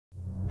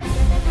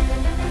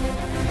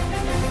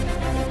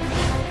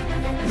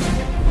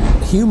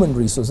human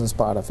resources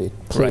part of it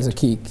plays a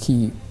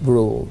key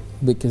role,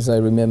 because I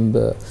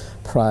remember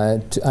prior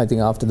to, I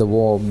think after the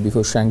war,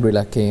 before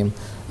Shangri-La came,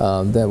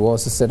 there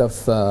was a set of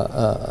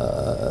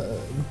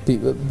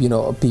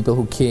people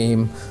who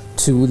came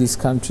to this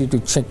country to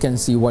check and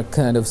see what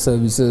kind of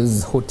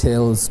services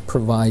hotels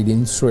provide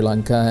in Sri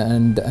Lanka,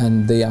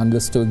 and they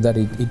understood that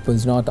it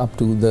was not up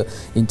to the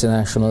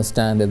international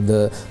standard,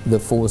 the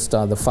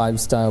 4-star, the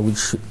 5-star,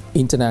 which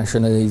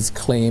internationally is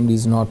claimed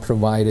is not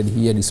provided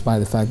here,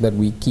 despite the fact that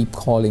we keep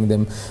calling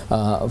them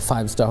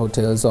 5-star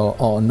hotels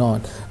or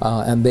not.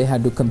 And they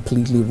had to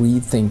completely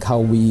rethink how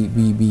we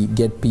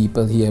get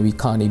people here. We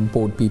can't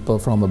import people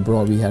from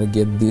abroad. We had to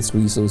get these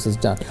resources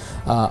done.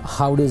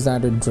 How does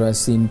that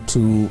address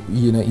into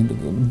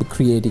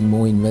creating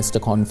more investor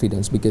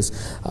confidence? Because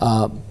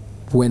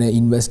when an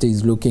investor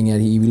is looking at,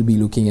 he will be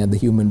looking at the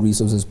human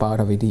resources part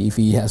of it. If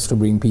he has to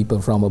bring people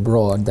from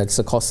abroad, that's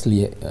a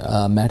costly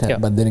matter. Yeah.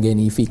 But then again,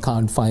 if he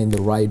can't find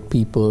the right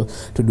people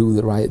to do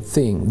the right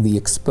thing, the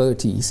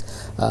expertise,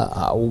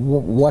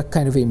 what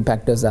kind of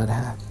impact does that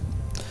have?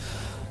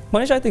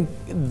 Mahieash, I think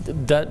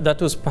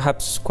that was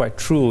perhaps quite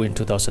true in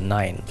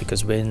 2009,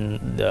 because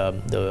when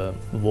the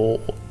war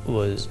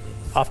was,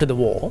 after the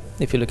war,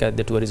 if you look at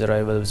the tourist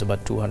arrival, it was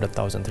about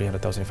 200,000,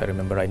 300,000, if I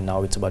remember right.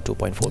 Now it's about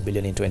 2.4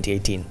 billion in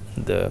 2018.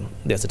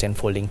 There's a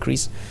tenfold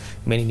increase.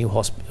 Many new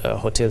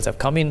hotels have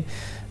come in,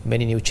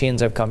 many new chains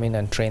have come in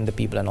and trained the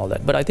people and all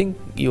that. But I think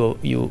you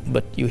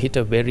hit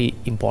a very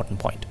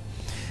important point,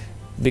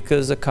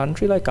 because a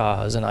country like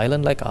ours, an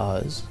island like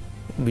ours,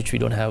 which we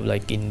don't have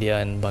like India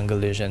and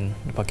Bangladesh and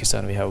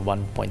Pakistan, we have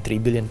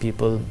 1.3 billion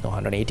people,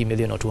 180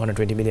 million or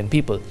 220 million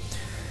people.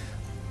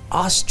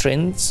 Our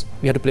strengths,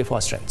 we have to play for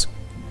our strengths.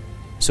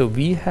 So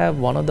we have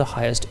one of the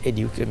highest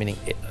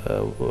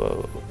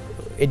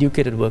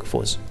educated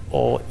workforce,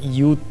 or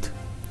youth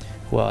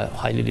who are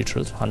highly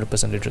literate,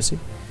 100% literacy,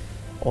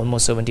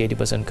 almost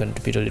 70–80%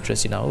 computer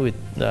literacy now, with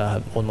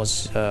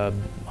almost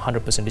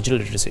 100% digital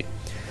literacy.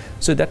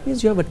 So that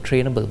means you have a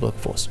trainable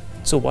workforce.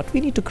 So what we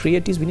need to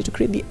create is, we need to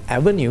create the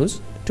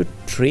avenues to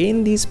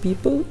train these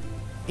people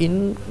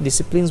in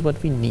disciplines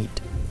what we need,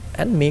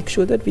 and make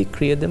sure that we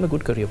create them a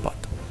good career path.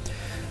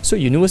 So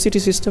university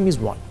system is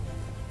one,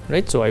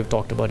 right? So I've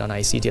talked about an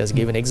ICT as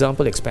given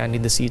example,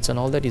 expanding the seats and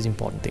all that is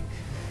important thing.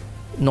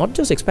 Not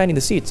just expanding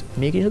the seats,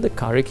 making sure the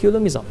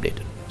curriculum is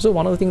updated. So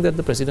one of the things that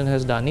the president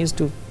has done is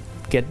to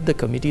get the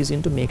committees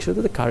in to make sure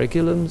that the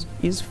curriculum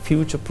is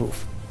future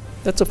proof.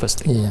 That's the first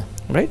thing,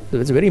 right?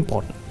 That's very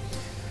important.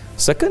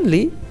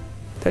 Secondly,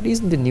 that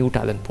is the new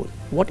talent pool.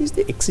 What is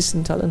the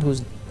existing talent who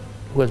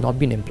has not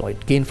been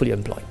employed, gainfully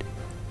employed,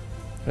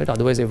 right?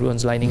 Otherwise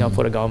everyone's lining up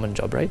for a government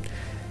job, right?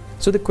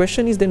 So the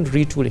question is then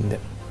retooling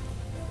them.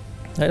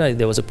 Right?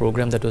 There was a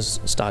program that was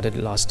started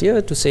last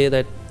year to say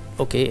that,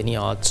 okay, any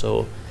arts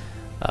or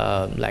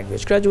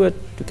language graduate,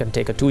 you can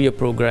take a 2-year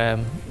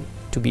program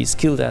to be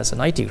skilled as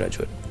an IT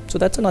graduate. So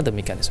that's another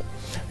mechanism.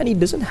 And it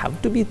doesn't have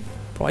to be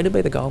provided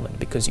by the government,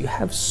 because you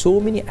have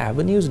so many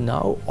avenues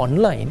now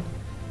online.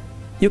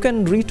 You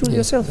can retool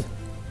yourself.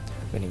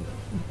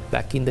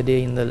 Back in the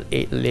day, in the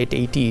late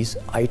 80s,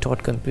 I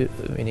taught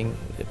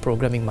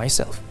programming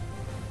myself.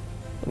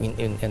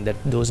 In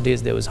those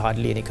days there was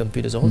hardly any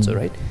computers also,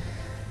 right?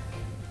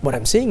 What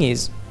I'm saying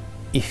is,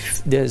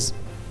 if there's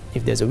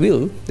a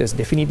will, there's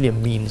definitely a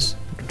means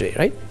to do it,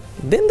 right?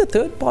 Then the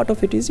third part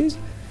of it is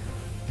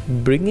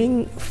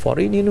bringing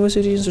foreign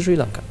universities to Sri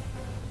Lanka.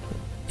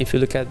 If you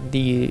look at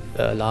the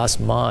last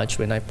March,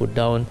 when I put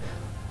down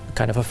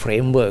kind of a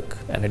framework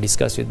and I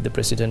discussed with the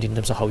president in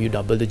terms of how you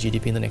double the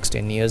GDP in the next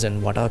 10 years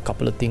and what are a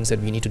couple of things that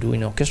we need to do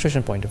in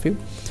orchestration point of view,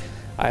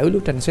 I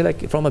looked and say,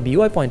 like, from a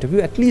BOI point of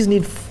view, at least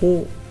need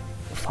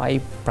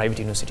 4–5 private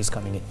universities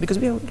coming in, because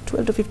we have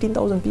 12,000 to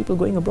 15,000 people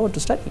going abroad to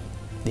study.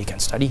 They can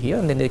study here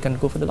and then they can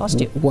go for the last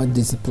year. What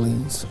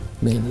disciplines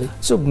mainly?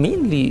 So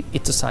mainly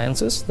it's the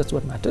sciences, that's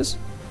what matters.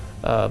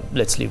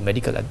 Let's leave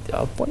medical at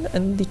the point,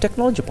 and the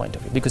technology point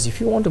of view, because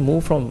if you want to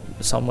move from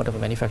somewhat of a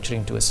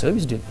manufacturing to a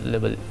service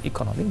level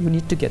economy, you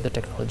need to get the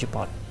technology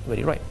part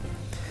very right.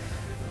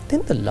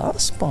 Then the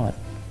last part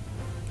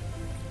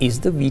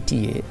is the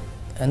VTA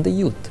and the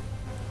youth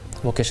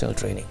vocational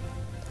training,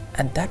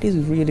 and that is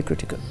really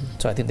critical.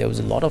 So I think there was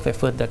a lot of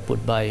effort that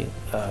put by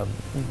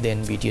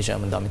then VTA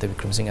chairman Damita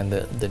Wickramasinghe and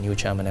the new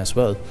chairman as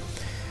well,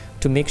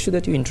 to make sure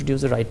that you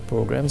introduce the right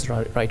programs,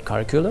 right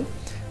curriculum,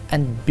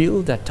 and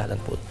build that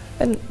talent pool.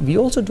 And we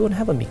also don't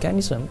have a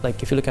mechanism,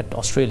 like if you look at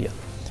Australia,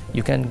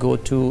 you can go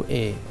to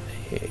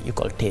you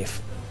call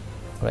TAFE,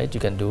 right? You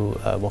can do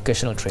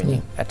vocational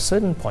training. At a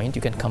certain point,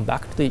 you can come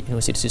back to the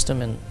university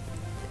system and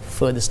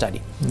further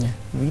study.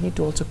 We need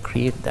to also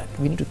create that.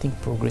 We need to think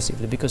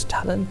progressively, because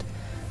talent,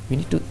 we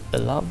need to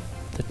allow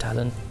the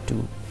talent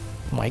to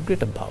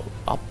migrate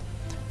up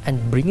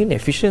and bring in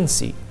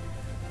efficiency,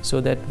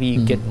 so that we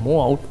get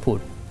more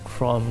output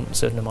from a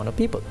certain amount of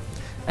people.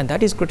 And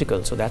that is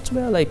critical. So that's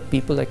where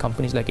people like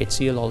companies like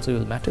HCL also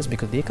will matters,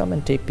 because they come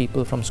and take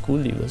people from school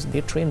leavers,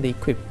 they train, they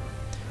equip,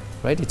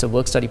 right? It's a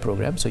work-study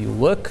program. So you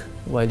work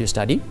while you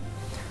study,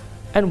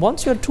 and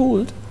once you're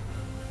tooled,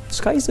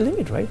 sky is the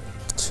limit, right?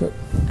 Sure.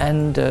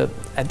 And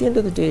at the end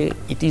of the day,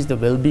 it is the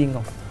well-being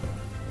of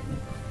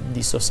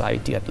the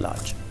society at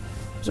large.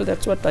 So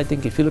that's what I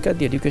think. If you look at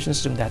the education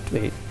system that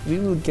way, we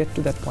will get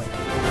to that point.